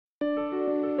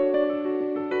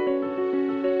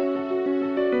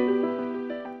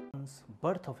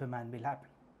birth of a man will happen.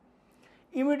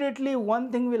 Immediately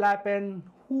one thing will happen,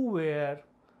 who were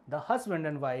the husband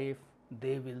and wife,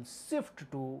 they will shift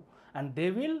to, and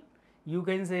they will, you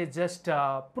can say, just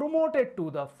promoted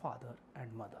to the father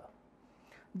and mother.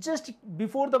 Just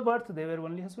before the birth they were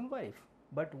only husband and wife,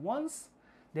 but once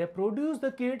they produce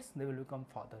the kids, they will become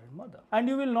father and mother. And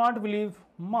you will not believe,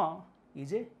 Ma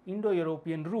is a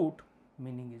Indo-European root,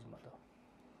 meaning is mother.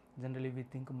 Generally we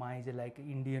think Ma is like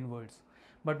Indian words,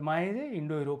 but Ma is a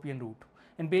Indo-European root.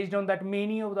 And based on that,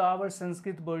 many of our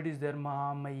Sanskrit word is there.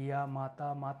 Ma, Maya,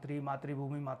 Mata, Matri,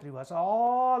 Matribhumi, Matribhasha,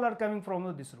 all are coming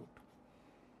from this root.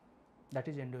 That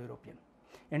is Indo-European.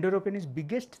 Indo-European is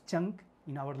biggest chunk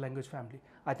in our language family.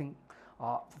 I think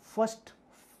first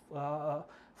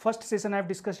session I have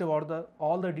discussed about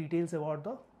all the details about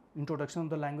the introduction of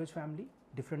the language family,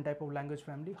 different type of language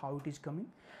family, how it is coming,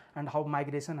 and how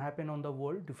migration happen on the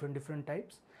world, different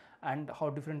types, and how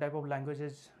different type of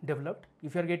languages developed.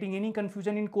 If you are getting any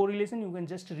confusion in correlation, you can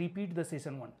just repeat the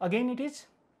session 1. Again, it is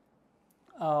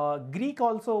Greek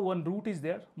also, one root is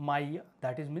there, Maya,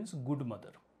 that is means good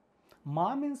mother.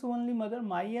 Ma means only mother,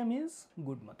 Maya means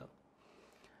good mother.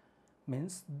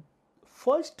 Means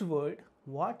first word,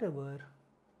 whatever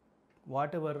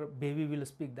baby will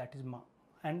speak, that is Ma,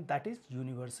 and that is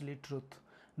universally truth.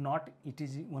 Not it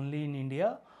is only in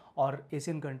India or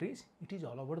Asian countries, it is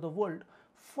all over the world.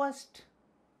 First,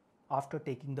 after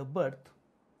taking the birth,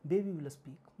 baby will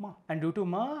speak Ma. And due to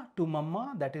Ma, to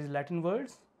Mama, that is Latin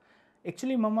words.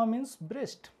 Actually, Mama means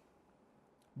breast.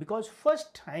 Because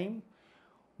first time,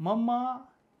 Mama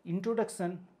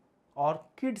introduction or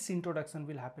kids introduction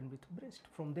will happen with breast.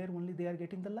 From there only they are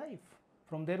getting the life.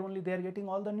 From there only they are getting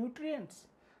all the nutrients.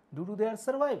 Due to they are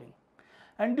surviving.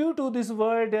 And due to this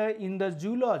word in the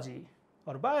zoology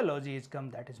or biology is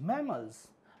come, that is mammals.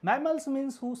 Mammals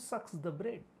means who sucks the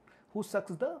bread, who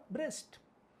sucks the breast.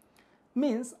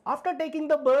 Means after taking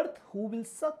the birth, who will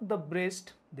suck the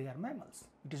breast, they are mammals.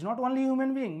 It is not only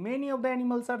human being, many of the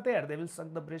animals are there, they will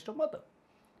suck the breast of mother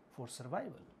for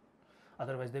survival.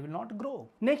 Otherwise they will not grow.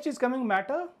 Next is coming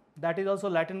matter, that is also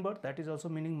Latin word, that is also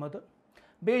meaning mother.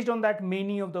 Based on that,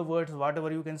 many of the words,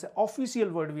 whatever you can say, official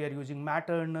word we are using,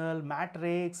 maternal,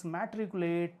 matrix,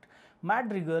 matriculate,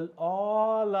 madrigal,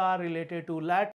 all are related to Latin.